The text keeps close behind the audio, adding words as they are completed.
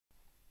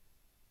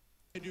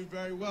I do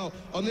very well.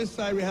 On this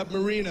side we have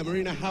Marina.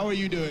 Marina, how are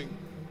you doing?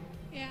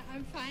 Yeah,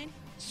 I'm fine.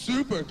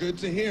 Super, good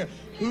to hear.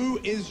 Who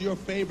is your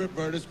favorite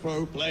Virtus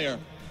Pro player?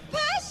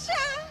 Pasha!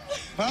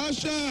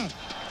 Pasha!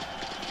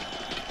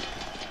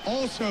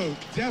 Also,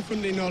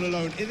 definitely not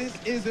alone. This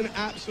is an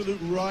absolute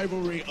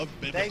rivalry of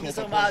biblical Thank you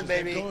so proportions. much,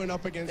 baby. They're going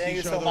up against Thank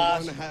each you so other.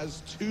 much. One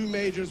has 2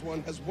 majors,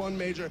 one has 1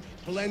 major.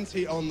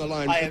 Plenty on the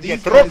line. I For am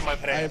these get robbed, guys, my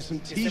friend. I have some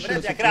Jestem t-shirts,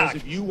 ready, of crack.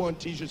 course, if you want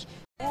t-shirts.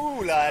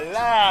 Ooh la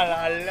la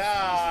la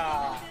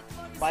la!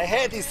 My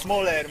head is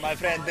smaller, my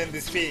friend, than the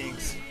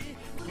Sphinx.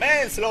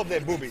 Men love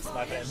their boobies,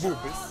 my friend.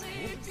 Boobies?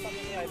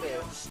 Something like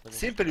that.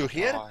 Simple, you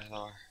here?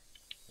 No.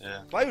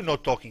 Yeah, Why you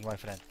not talking, my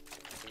friend?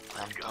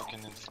 I'm talking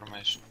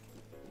information.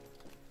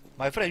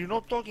 My friend, you're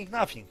not talking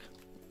nothing.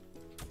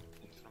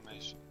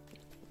 Information.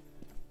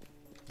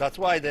 That's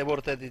why they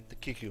wanted to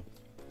kick you.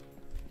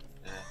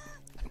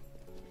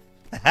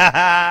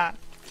 Yeah.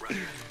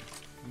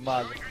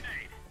 Mad.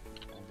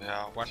 Maybe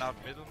One out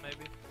middle,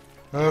 maybe?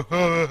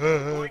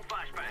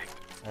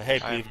 I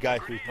hate with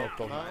guys who is not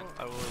talking. No,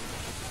 I will.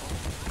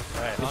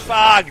 Right.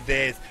 Fuck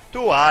this!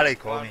 Too early,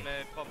 call me.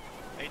 Pop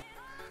 8.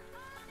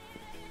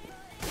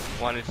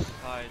 One is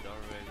side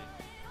already.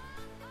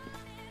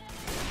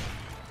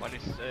 One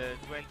is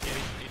 28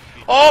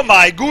 HP. Oh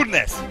my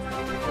goodness!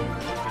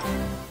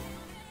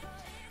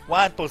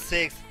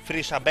 1.6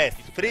 Frisha best.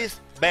 Frisch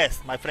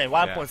best, my friend.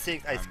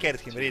 1.6, I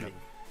scared him really.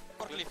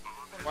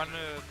 One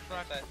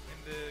truck in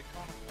the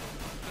corner.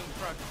 2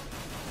 trucks.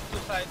 2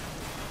 side.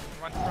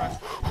 1 truck.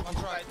 1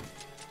 truck.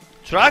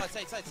 Truck?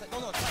 Side.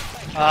 No,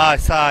 side. Ah,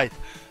 side.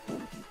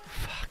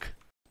 Fuck.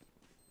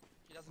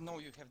 He doesn't know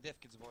you have death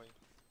kits, boy.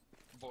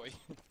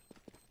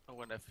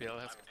 When I feel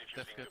I have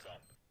death kit.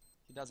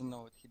 He doesn't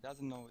know it. He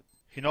doesn't know it.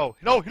 You know.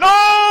 No!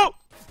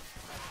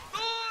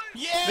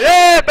 Yeah!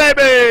 Yeah,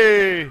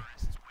 baby!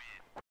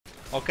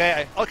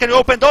 Okay, oh, can you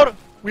open door?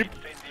 We...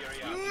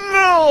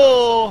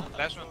 No!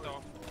 Last one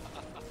though.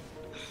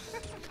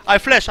 I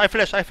flash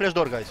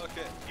door, guys.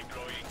 Okay.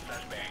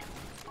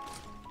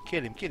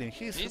 Kill him.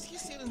 Is he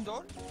still in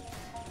door?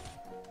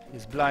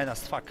 He's blind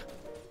as fuck.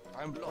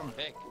 I'm back.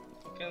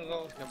 You can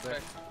go.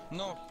 Back.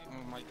 No,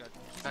 oh my god.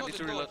 He's I not need the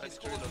to door, reload, I he's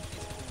need to reload.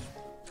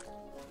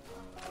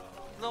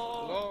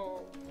 holding.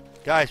 No.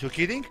 Guys, you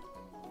kidding?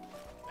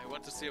 I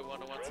want to see a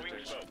one-on-one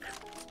situation.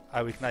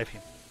 I will knife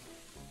him.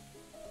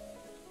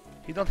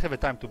 He don't have a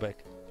time to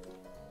back.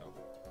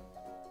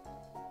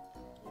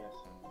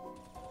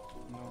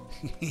 No.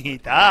 He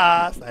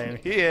does. I am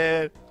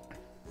here.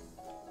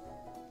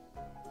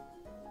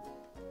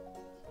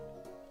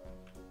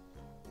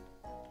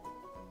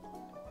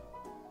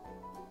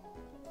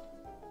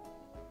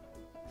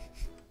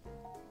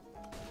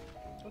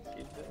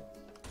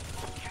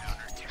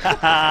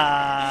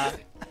 Haha.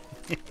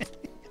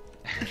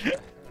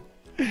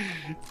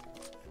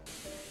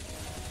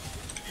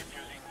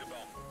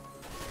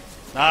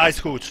 Nice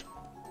hooch.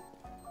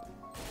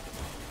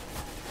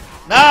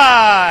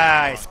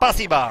 Nice!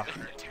 Spasiba!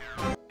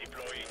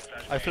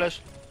 I flash.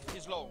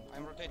 He's low.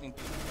 I'm rotating.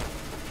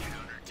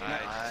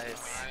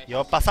 Nice.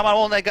 Yo, someone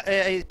on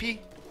AP?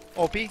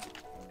 OP? Yeah.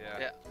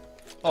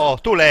 Oh,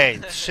 too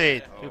late.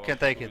 Shit. You can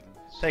take it.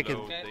 Take it.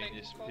 Slow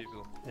Danish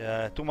people.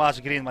 Yeah, too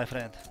much green, my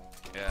friend.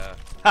 Yeah.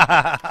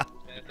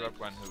 You drop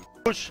one hood.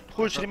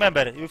 Hooch,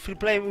 remember, if you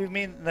play with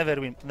me, never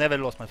win, never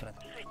lost, my friend.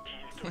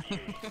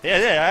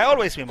 Yeah, I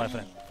always win, my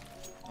friend.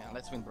 Yeah,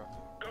 let's win, bro.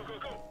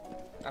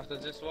 After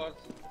this word,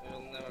 we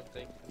will never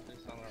take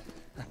this on.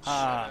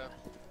 Ah.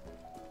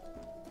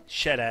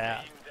 Shut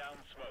up.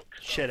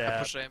 Shut up.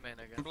 Push A main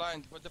I'm again.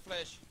 blind with the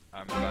flash.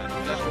 I'm blind.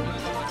 Flash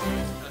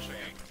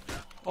again.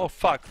 Oh,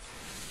 fuck.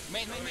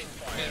 Main.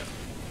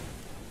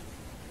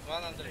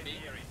 One under B.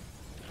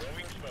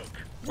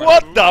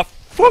 What the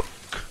fuck?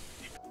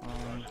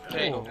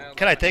 Okay. Oh.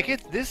 Can I take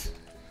it? This?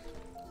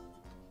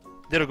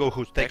 There you go,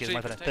 Hooch. Take it,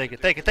 my friend. Take it.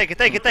 Okay.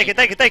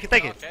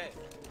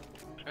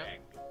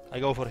 I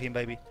go for him,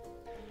 baby.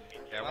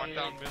 Yeah, one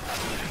down mid.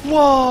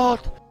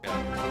 What?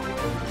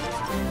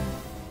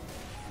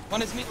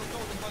 One is middle,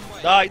 gold, and one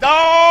white.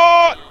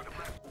 Die!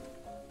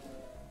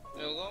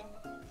 You'll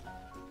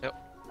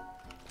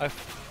go?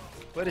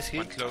 Where is he?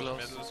 One close. Middle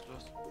is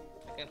close.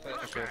 I can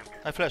flash. Okay.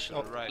 I flash.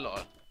 Oh. Right. Lol.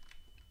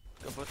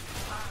 Go put.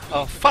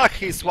 Oh, fuck,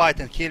 he's white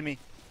and kill me.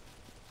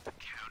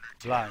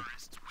 Blind.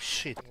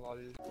 Shit.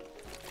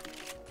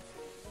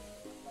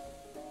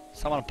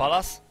 Someone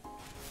palace?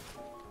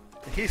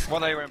 He's...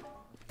 One ARM.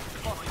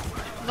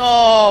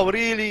 No,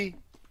 really?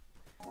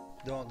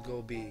 Don't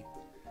go B.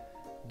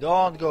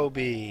 Don't go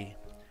B.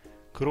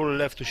 Król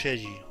lew tu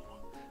siedzi.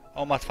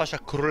 O, ma twarz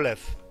jak królew.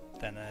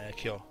 Ten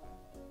Kyo.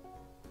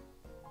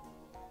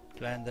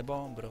 Plant the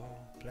bomb, bro.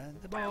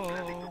 Plant the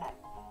bomb.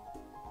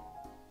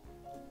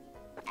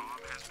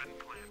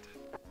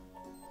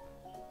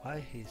 Why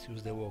he's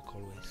use the walk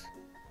always?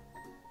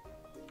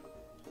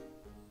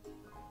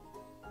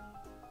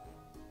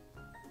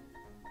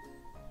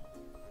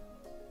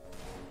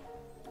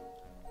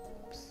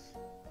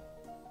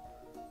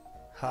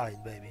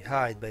 Hide, baby,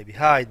 hide, baby,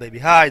 hide, baby,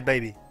 hide,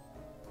 baby.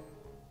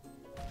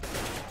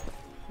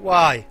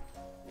 Why?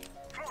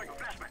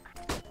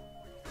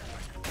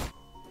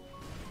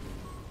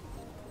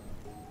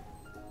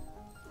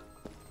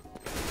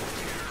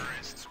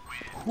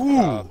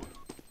 Ooh.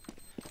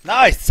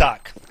 Nice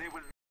suck.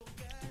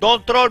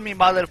 Don't troll me,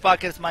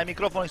 motherfuckers. My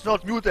microphone is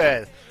not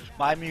muted.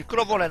 My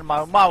microphone and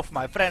my mouth,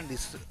 my friend,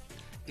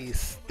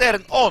 is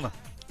turned on.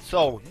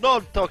 So,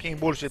 not talking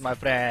bullshit, my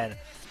friend.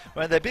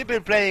 When the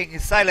people playing in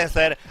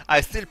silencer,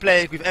 I still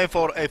playing with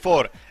M4,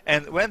 A4.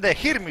 And when they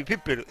hear me,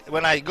 people,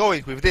 when I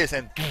going with this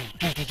and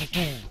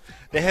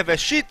they have a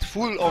shit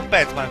full of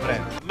beds, my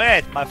friend.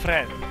 Mate, my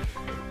friend.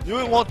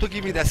 You want to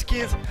give me the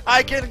skins?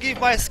 I can give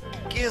my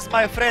skins,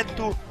 my friend,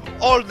 to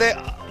all the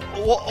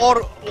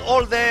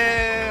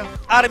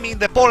army in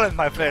the Poland,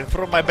 my friend,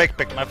 from my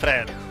backpack, my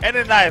friend.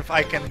 Any knife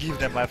I can give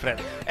them, my friend.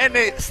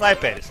 Any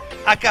snipers,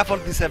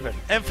 AK-47,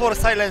 M4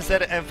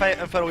 silencer and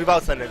M4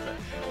 without silencer.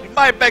 In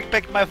my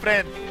backpack, my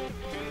friend,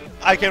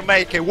 I can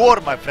make a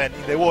war, my friend,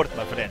 in the world,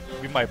 my friend,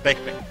 with my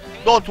backpack.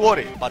 Don't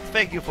worry, but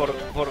thank you for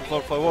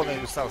wanting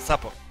to some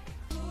support.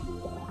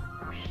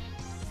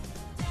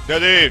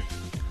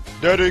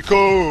 Daddy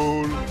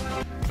cool.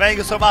 Thank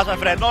you so much, my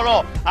friend.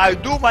 No, I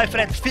do, my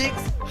friend,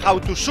 things how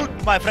to shoot,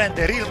 my friend,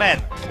 the real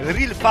man, the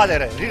real father,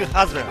 the real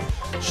husband.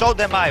 Show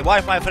them my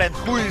wife, my friend,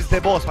 who is the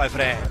boss, my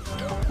friend.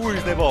 Who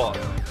is the boss?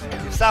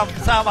 If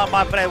someone,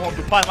 my friend, want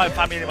to punch my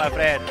family, my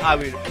friend, I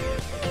will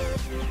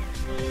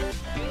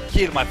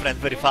kill my friend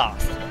very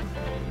fast.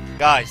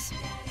 Guys,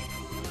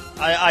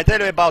 I tell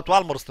you about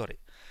one more story.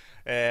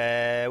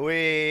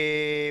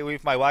 We,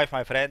 with my wife,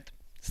 my friend,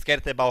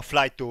 scared about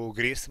flight to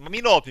Greece. Me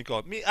not,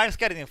 because I'm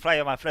scared in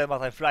flying, my friend,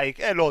 but I'm flying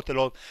a lot.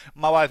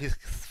 My wife is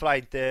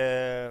flying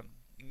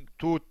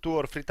two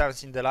or three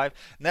times in the life.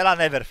 Nella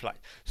never fly.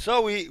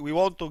 So we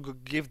want to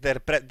give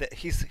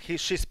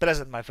she's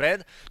present, my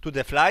friend, to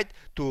the flight,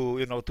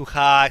 to to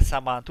hug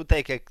someone, to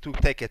take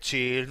a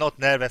chill, not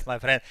nervous, my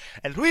friend.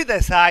 And we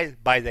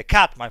decide by the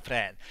cat, my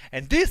friend.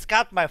 And this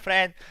cat, my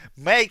friend,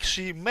 make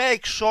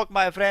shock,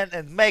 my friend,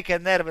 and make her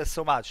nervous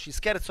so much. She's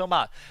scared so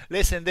much.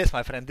 Listen this,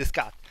 my friend, this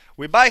cat.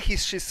 We buy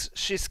she's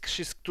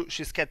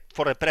scared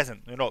for a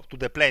present, to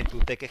the plane, to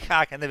take a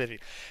hug and everything.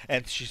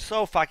 And she's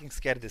so fucking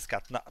scared, this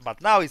cat.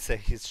 But now it's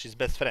she's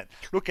best friend.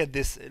 Look at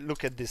this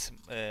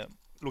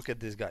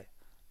guy.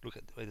 Look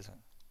at, wait a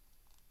second.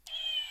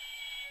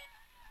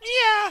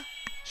 Yeah.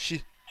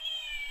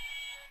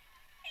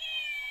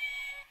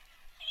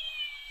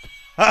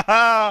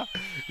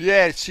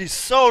 Yeah, she's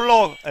so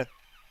low.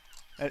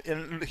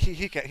 And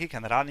he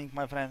can running,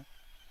 my friend.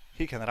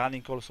 He can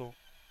running also.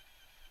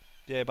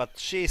 Yeah, but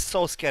she's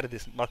so scared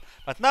this. But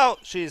now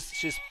she's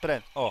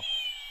friend. Oh,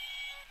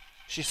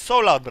 she's so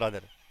loud,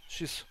 brother.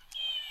 She's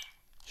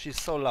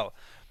so loud.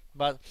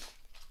 But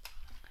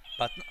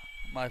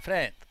my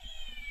friend,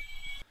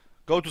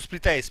 go to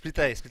split A.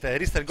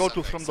 Rister, go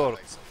to from door.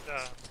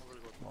 Yeah,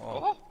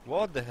 Oh,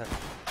 what the hell?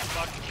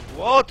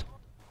 What?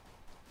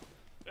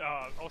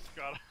 yeah,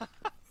 Oscar.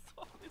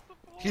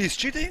 He's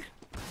cheating?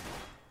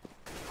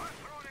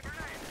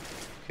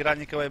 He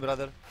running away,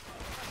 brother.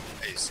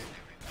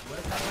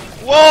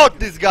 What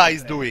this guy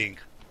is doing?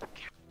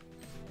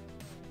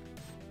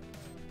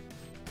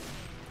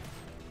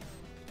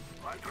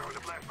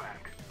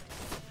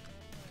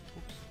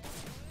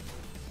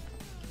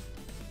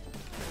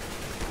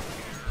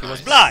 He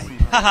was blind.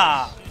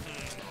 Haha.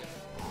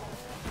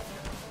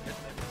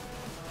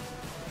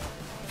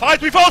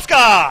 Fight with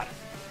Oscar.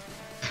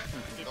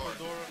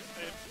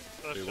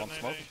 Do you want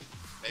smoke?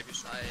 Maybe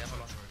so.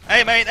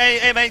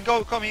 Hey main,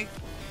 go coming.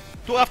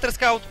 2 after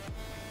scout.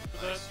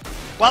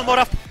 One more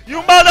after.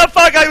 You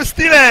motherfucker, you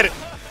stealer!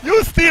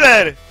 You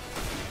stealer!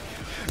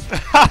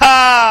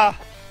 Haha!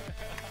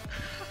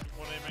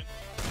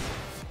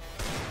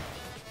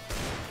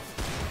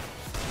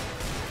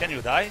 Can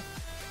you die?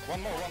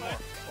 One more.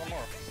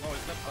 No,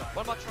 it's not that.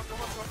 One more truck, and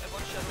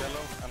one shadow.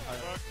 Yellow and high.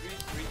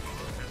 Green.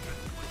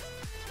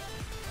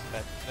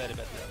 Bad, very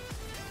bad.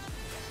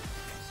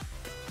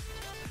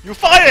 You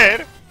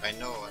fire! I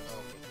know. I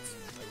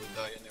will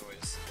die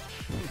anyways.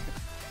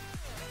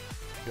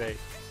 Great.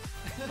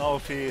 No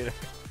fear.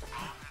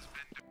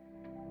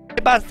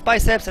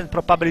 Biceps and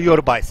probably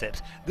your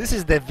biceps. This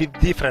is the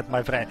different,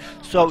 my friend.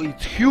 So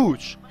it's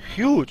huge.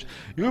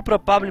 You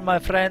probably, my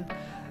friend,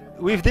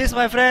 with this,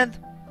 my friend,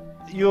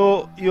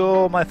 you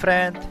my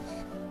friend,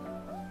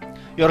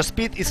 your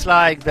speed is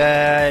like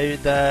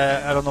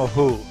the I don't know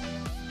who,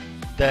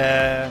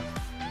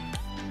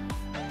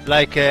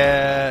 like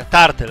a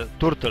turtle,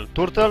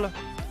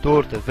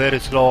 very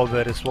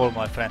slow,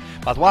 my friend.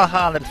 But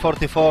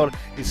 144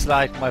 is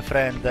like, my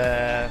friend,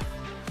 the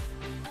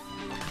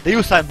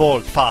Usain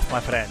Bolt fast, my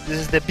friend. This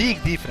is the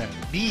big difference.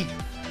 Big.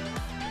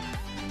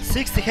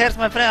 60 Hz,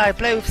 my friend. I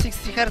played with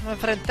 60 Hz, my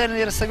friend, 10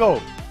 years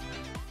ago.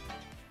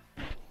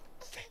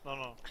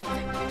 No.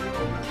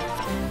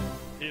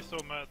 He's so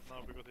mad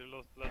now because he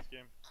lost last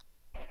game.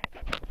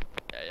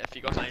 Ja, jeg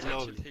fik også en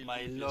til helt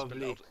my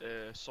lovely.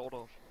 Sort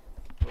of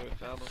på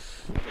Inferno.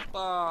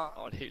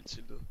 Og en helt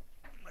tiltet.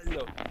 Der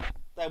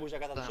er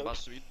han bare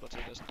sweet på til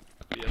næsten.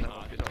 Fordi han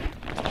har lidt op.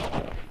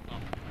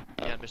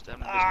 Ja, han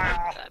bestemmer. Der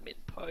er min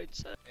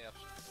point.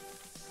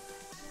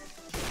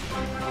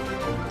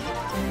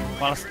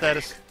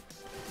 Monsters.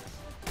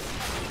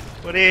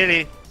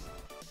 Really?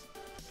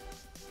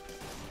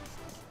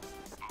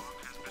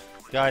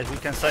 Guys, we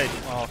can save.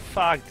 Oh,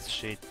 fuck this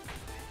shit.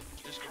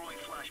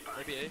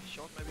 Maybe A,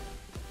 short maybe.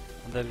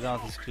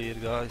 Underground is clear,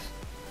 guys.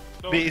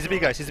 Low, B, it's B,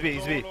 low, guys, it's B,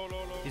 it's B. low, low, low,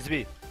 low. It's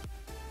B.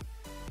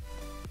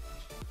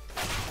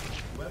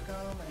 Welcome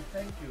and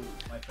thank you,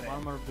 my friend.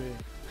 One more B.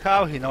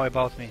 How he know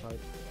about me?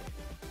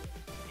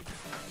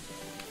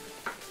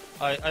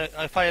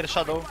 I fire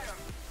shadow.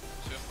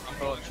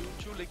 Oh,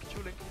 two link.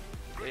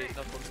 A,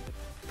 not one.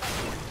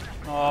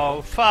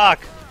 Oh, fuck!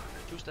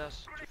 Two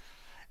stairs.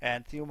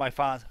 And you, my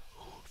fans,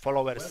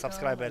 followers, Welcome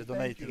subscribers, and thank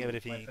donating you,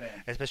 everything, my friend.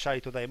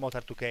 especially today,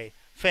 Motor 2K.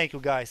 Thank you,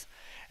 guys,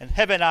 and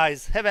have a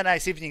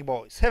nice evening,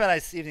 boys. Have a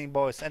nice evening,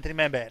 boys, and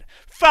remember,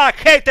 fuck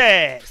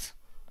haters!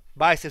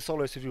 Biceps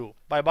always with you.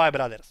 Bye bye,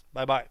 brothers.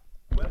 Bye bye.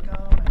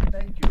 Welcome and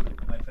thank you,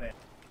 my friend.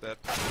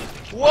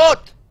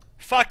 What?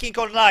 Fucking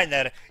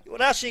onliner.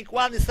 Rushing,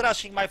 one is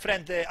rushing my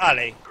friend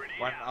alley.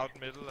 One out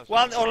middle. as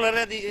One well.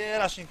 already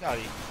rushing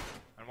alley.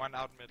 And one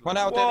out middle. One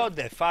out What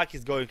the fuck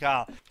is going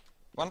on?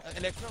 One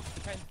electro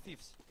behind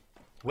thieves.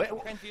 Where,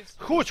 Behind thieves.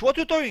 Hooch, what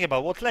you talking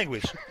about? What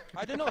language?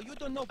 I don't know, you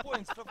don't know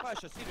points for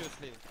Pasha,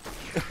 seriously.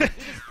 It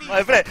is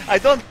My friend, I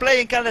don't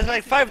play in Counter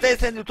like 5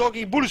 days and you're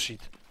talking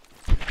bullshit.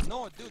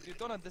 No, dude, you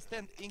don't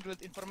understand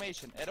English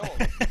information at all.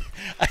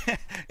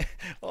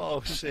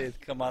 Oh shit,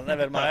 come on,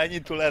 never mind, I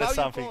need to learn How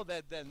something. you call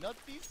that then? Not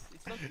thieves?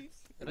 It's not thieves?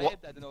 Red, What?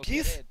 I don't know.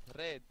 Keys?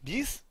 Red.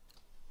 This?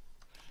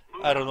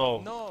 I don't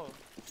know. No.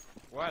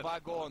 What?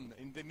 Wagon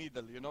in the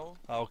middle, you know?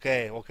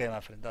 Okay, my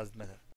friend, doesn't matter.